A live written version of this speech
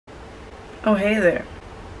Oh, hey there.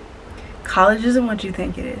 College isn't what you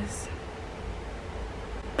think it is.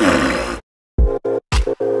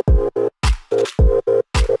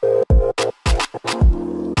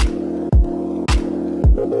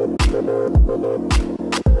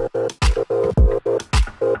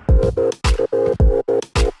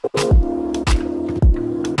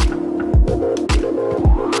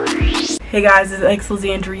 Hey guys, it's X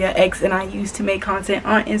Lizandria X, and I used to make content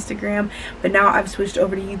on Instagram, but now I've switched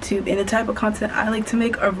over to YouTube, and the type of content I like to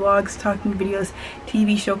make are vlogs, talking videos,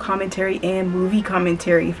 TV show commentary, and movie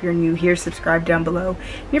commentary. If you're new here, subscribe down below,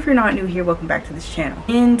 and if you're not new here, welcome back to this channel.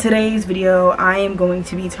 In today's video, I am going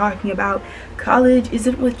to be talking about college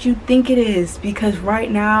isn't what you think it is, because right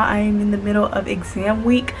now I am in the middle of exam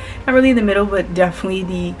week. Not really in the middle, but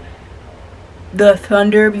definitely the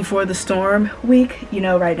thunder before the storm week. You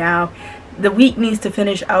know, right now the week needs to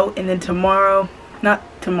finish out, and then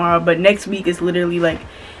not tomorrow, but next week is literally like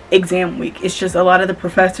exam week. It's just a lot of the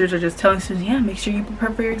professors are just telling students, yeah, make sure you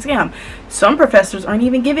prepare for your exam. Some professors aren't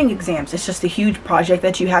even giving exams. It's just a huge project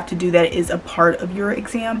that you have to do that is a part of your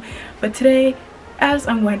exam. But today, as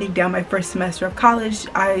I'm winding down my first semester of college,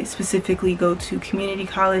 I specifically go to community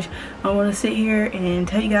college. I want to sit here and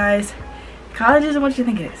tell you guys, college isn't what you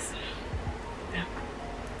think it is. No,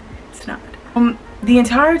 it's not. The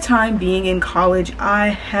entire time being in college, I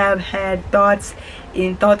have had thought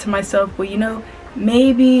to myself, well, you know,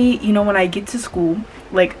 maybe, you know, when I get to school,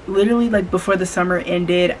 like literally like before the summer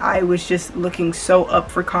ended, I was just looking so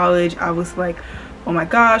up for college. I was like, oh my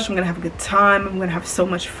gosh, I'm gonna have a good time, I'm gonna have so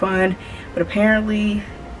much fun. But apparently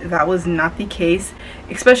that was not the case,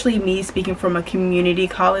 especially me speaking from a community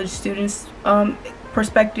college student's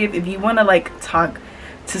perspective. If you want to like talk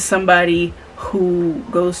to somebody who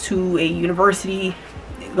goes to a university,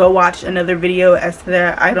 go watch another video as to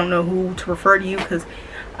that. I don't know who to refer to you, because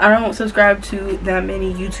I don't subscribe to that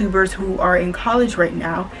many YouTubers who are in college right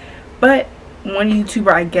now. But one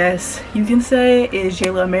YouTuber I guess you can say is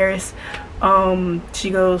Jayla Amaris.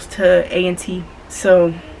 She goes to A&T,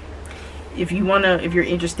 so if you're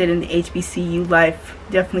interested in the HBCU life,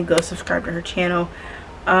 definitely go subscribe to her channel.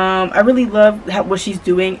 I really love what she's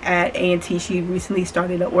doing at A&T. She recently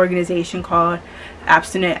started an organization called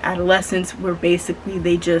Abstinent Adolescents, where basically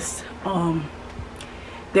they just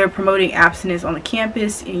they're promoting abstinence on the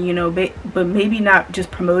campus, and you know, but maybe not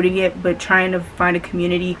just promoting it, but trying to find a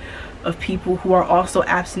community of people who are also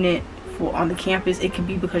abstinent on the campus. It could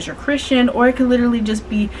be because you're Christian, or it could literally just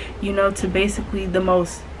be, you know, to basically the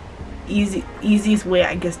most easiest way,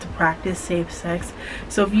 I guess, to practice safe sex.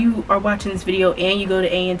 So if you are watching this video and you go to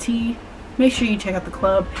A&T, make sure you check out the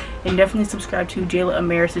club, and definitely subscribe to Jayla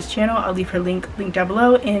Amaris' channel. I'll leave her link down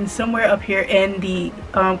below and somewhere up here in the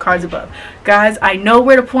cards above. Guys, I know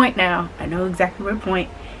where to point now. I know exactly where to point.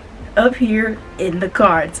 Up here in the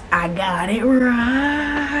cards. I got it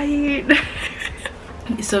right.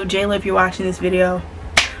 So Jayla, if you're watching this video,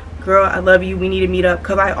 girl, I love you. We need to meet up,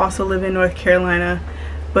 because I also live in North Carolina.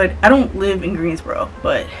 But I don't live in Greensboro,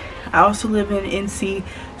 but I also live in NC.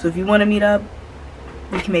 So if you want to meet up,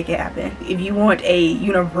 we can make it happen. If you want a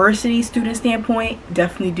university student standpoint,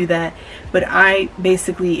 definitely do that. But I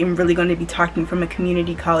basically am really going to be talking from a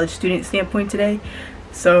community college student standpoint today.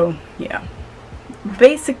 So yeah,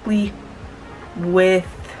 basically with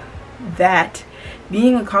that,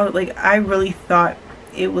 being a college, like, I really thought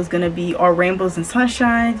it was gonna be all rainbows and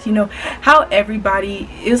sunshines. You know how everybody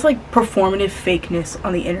is like performative fakeness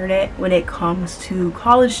on the internet when it comes to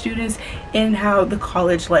college students and how the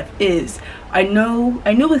college life is. I knew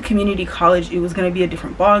with community college it was gonna be a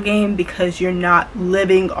different ball game, because you're not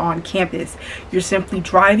living on campus. You're simply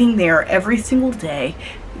driving there every single day,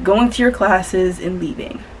 going to your classes and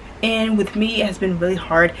leaving. And with me, it has been really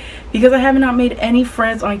hard because I have not made any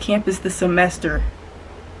friends on campus this semester.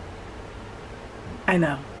 I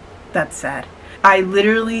know, that's sad. I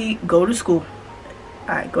literally go to school,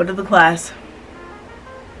 I go to the class,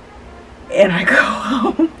 and I go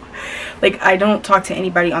home. Like, I don't talk to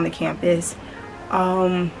anybody on the campus.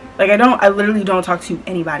 I literally don't talk to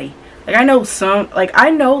anybody. Like, I know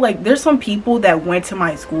there's some people that went to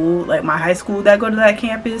my school, like my high school, that go to that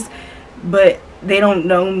campus, but they don't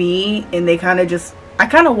know me, and I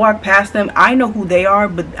kind of walk past them. I know who they are,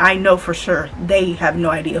 but I know for sure they have no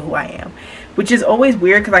idea who I am, which is always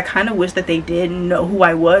weird, because I kind of wish that they did know who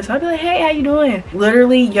I was. So I'd be like, hey, how you doing?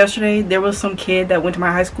 Literally yesterday there was some kid that went to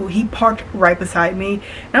my high school. He parked right beside me,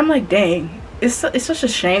 and I'm like, dang, it's such a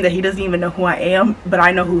shame that he doesn't even know who I am, but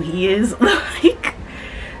I know who he is. Like,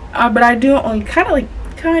 but I do only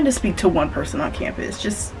kind of speak to one person on campus,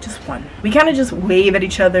 just one. We kind of just wave at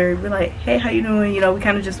each other. We're like, hey, how you doing? You know, we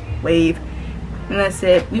kind of just wave, and that's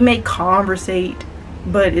it. We may conversate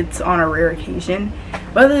but it's on a rare occasion.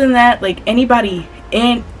 But other than that, like anybody,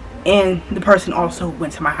 and the person also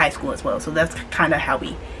went to my high school as well, so that's kind of how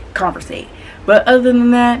we conversate. But other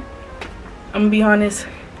than that, I'm gonna be honest,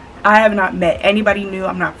 I have not met anybody new.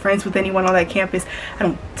 I'm not friends with anyone on that campus. I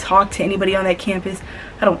don't talk to anybody on that campus.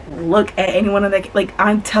 I don't look at anyone on that, like,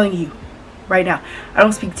 I'm telling you right now, I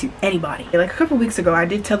don't speak to anybody. Like a couple weeks ago, I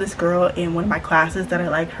did tell this girl in one of my classes that I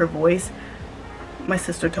liked her voice. My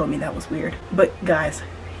sister told me that was weird. But guys,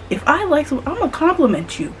 if I like someone, I'm gonna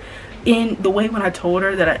compliment you. In the way when I told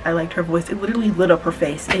her that I liked her voice, it literally lit up her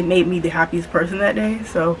face. It made me the happiest person that day.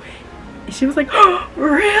 So she was like, oh,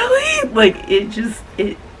 really? Like,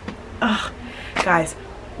 guys,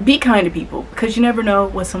 be kind to people, because you never know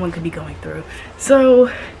what someone could be going through.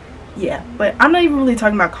 So yeah, but I'm not even really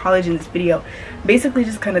talking about college in this video. Basically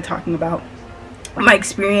just kind of talking about my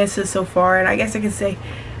experiences so far, and I guess I could say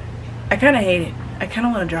I kind of hate it. I kind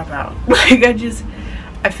of want to drop out. Like,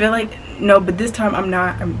 I feel like, no, but this time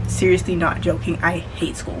I'm seriously not joking. I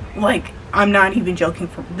hate school. Like, I'm not even joking.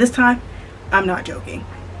 For this time, I'm not joking.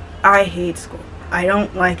 I hate school. I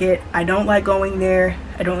don't like it. I don't like going there.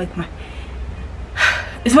 I don't like my,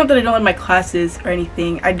 it's not that I don't like my classes or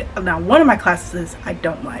anything. Now, one of my classes I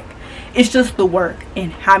don't like. It's just the work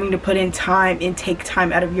and having to put in time and take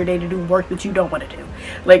time out of your day to do work that you don't want to do.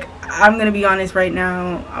 Like, I'm gonna be honest right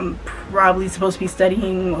now, I'm probably supposed to be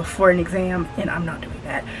studying for an exam and I'm not doing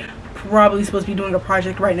that. Probably supposed to be doing a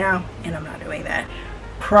project right now and I'm not doing that.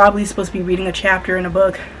 Probably supposed to be reading a chapter in a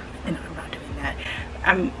book and I'm not doing that.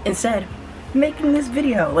 I'm instead making this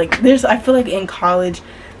video. Like, I feel like in college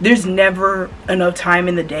there's never enough time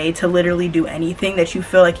in the day to literally do anything that you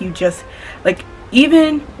feel like you just, like,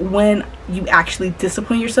 even when you actually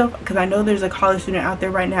discipline yourself, because I know there's a college student out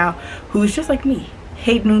there right now who's just like me,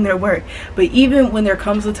 hate doing their work. But even when there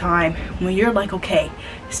comes a time when you're like, okay,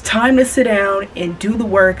 it's time to sit down and do the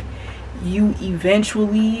work, you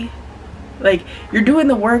eventually, like, you're doing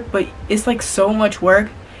the work, but it's like so much work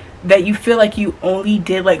that you feel like you only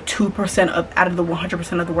did like 2% out of the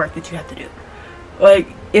 100% of the work that you have to do. Like,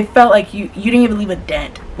 it felt like you didn't even leave a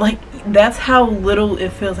dent. Like, that's how little it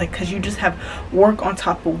feels like, because you just have work on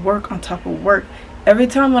top of work on top of work. Every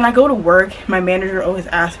time when I go to work, my manager always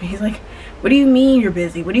asks me, he's like, what do you mean you're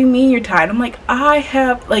busy? What do you mean you're tired? I'm like, I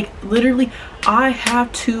have, like, literally, I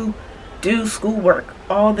have to do schoolwork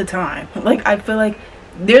all the time. Like, I feel like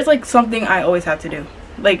there's like something I always have to do,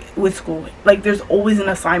 like with school. Like, there's always an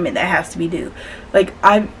assignment that has to be due. Like,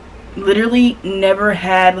 I've literally never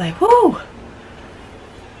had like, whoo,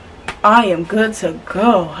 I am good to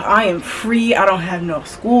go, I am free, I don't have no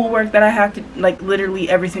schoolwork that I have to, like, literally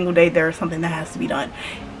every single day there's something that has to be done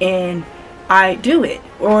and I do it.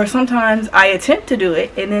 Or sometimes I attempt to do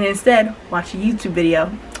it and then instead watch a YouTube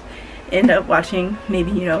video, end up watching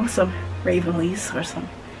maybe, you know, some Raven Lease or some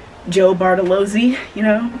Joe Bartolozzi, you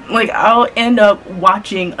know, like, I'll end up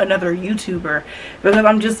watching another YouTuber because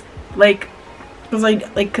I'm just like,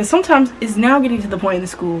 because sometimes it's now getting to the point in the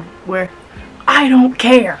school where I don't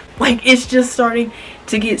care. Like, it's just starting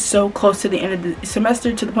to get so close to the end of the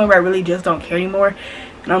semester to the point where I really just don't care anymore.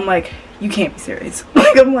 And I'm like, you can't be serious.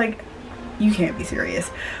 Like, I'm like, you can't be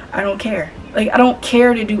serious. I don't care. Like, I don't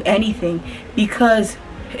care to do anything because,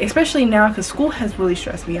 especially now, because school has really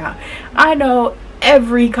stressed me out. I know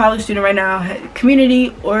every college student right now,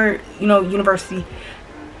 community or, you know, university,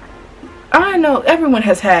 I know everyone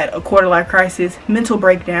has had a quarter life crisis, mental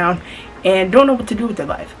breakdown, and don't know what to do with their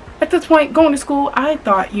life. At this point, going to school, I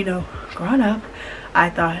thought, you know, growing up,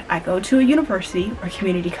 I thought I go to a university or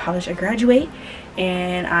community college, I graduate,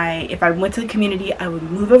 and if I went to the community, I would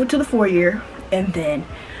move over to the 4-year, and then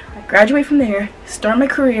I graduate from there, start my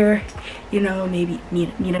career, you know, maybe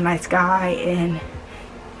meet a nice guy, and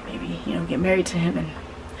maybe, you know, get married to him and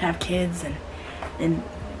have kids, and then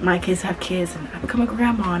my kids have kids, and I become a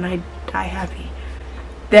grandma, and I die happy.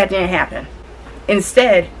 That didn't happen.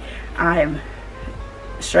 Instead, I'm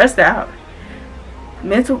stressed out,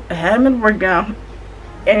 I had a mental breakdown,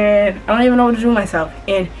 and I don't even know what to do with myself,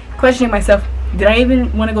 and questioning myself, did I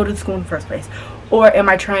even want to go to school in the first place, or am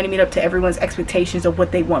I trying to meet up to everyone's expectations of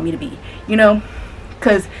what they want me to be, you know?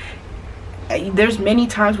 Because there's many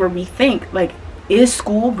times where we think, like, is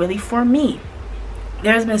school really for me?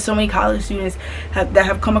 There's been so many college students that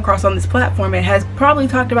have come across on this platform and has probably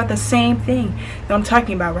talked about the same thing that I'm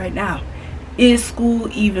talking about right now. Is school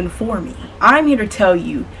even for me? I'm here to tell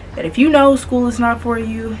you that if you know school is not for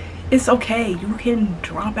you, it's okay. You can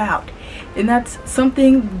drop out. And that's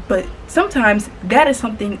something, but sometimes that is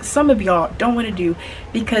something some of y'all don't want to do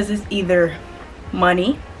because it's either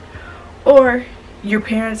money or your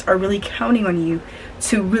parents are really counting on you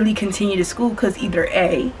to really continue to school because either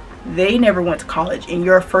A, they never went to college and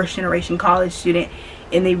you're a first generation college student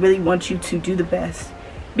and they really want you to do the best.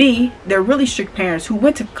 B, they're really strict parents who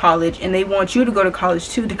went to college and they want you to go to college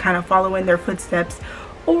too to kind of follow in their footsteps.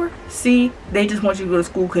 Or C, they just want you to go to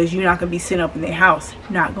school because you're not going to be sitting up in their house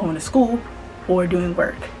not going to school or doing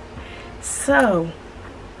work. So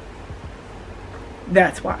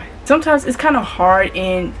that's why sometimes it's kind of hard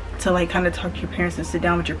to like kind of talk to your parents and sit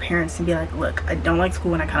down with your parents and be like, look, I don't like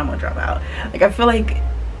school and I kind of want to drop out. Like, I feel like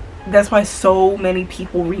that's why so many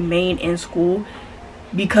people remain in school,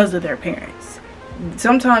 because of their parents.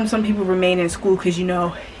 Sometimes some people remain in school because, you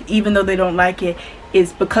know, even though they don't like it,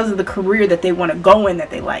 it's because of the career that they want to go in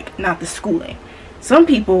that they like, not the schooling. Some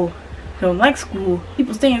people don't like school.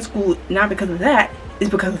 People stay in school not because of that,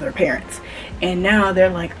 it's because of their parents. And now they're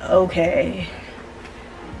like, okay,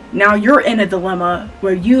 now you're in a dilemma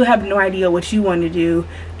where you have no idea what you want to do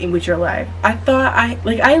with your life. I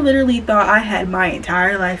literally thought I had my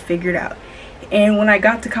entire life figured out. And when I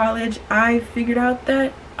got to college, I figured out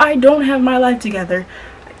that I don't have my life together.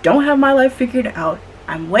 I don't have my life figured out.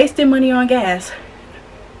 I'm wasting money on gas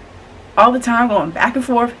all the time, going back and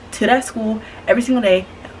forth to that school every single day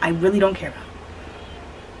I really don't care about.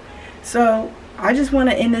 So I just want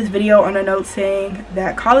to end this video on a note saying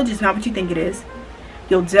that college is not what you think it is.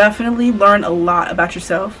 You'll definitely learn a lot about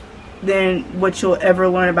yourself than what you'll ever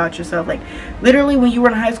learn about yourself. Like, literally, when you were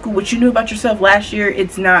in high school, what you knew about yourself last year,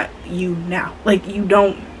 it's not you now. Like,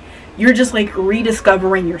 you're just like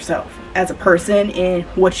rediscovering yourself as a person and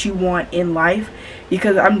what you want in life,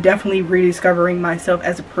 because I'm definitely rediscovering myself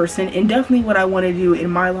as a person and definitely what I want to do in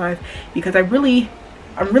my life, because I'm really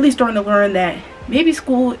starting to learn that maybe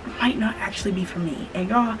school might not actually be for me, and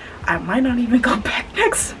y'all, I might not even go back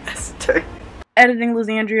next semester. Editing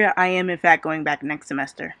Lizandria, I am in fact going back next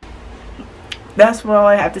semester. That's all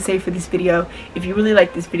I have to say for this video. If you really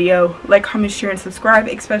like this video, like, comment, share, and subscribe,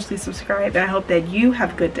 especially subscribe, and I hope that you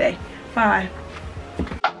have a good day. Bye.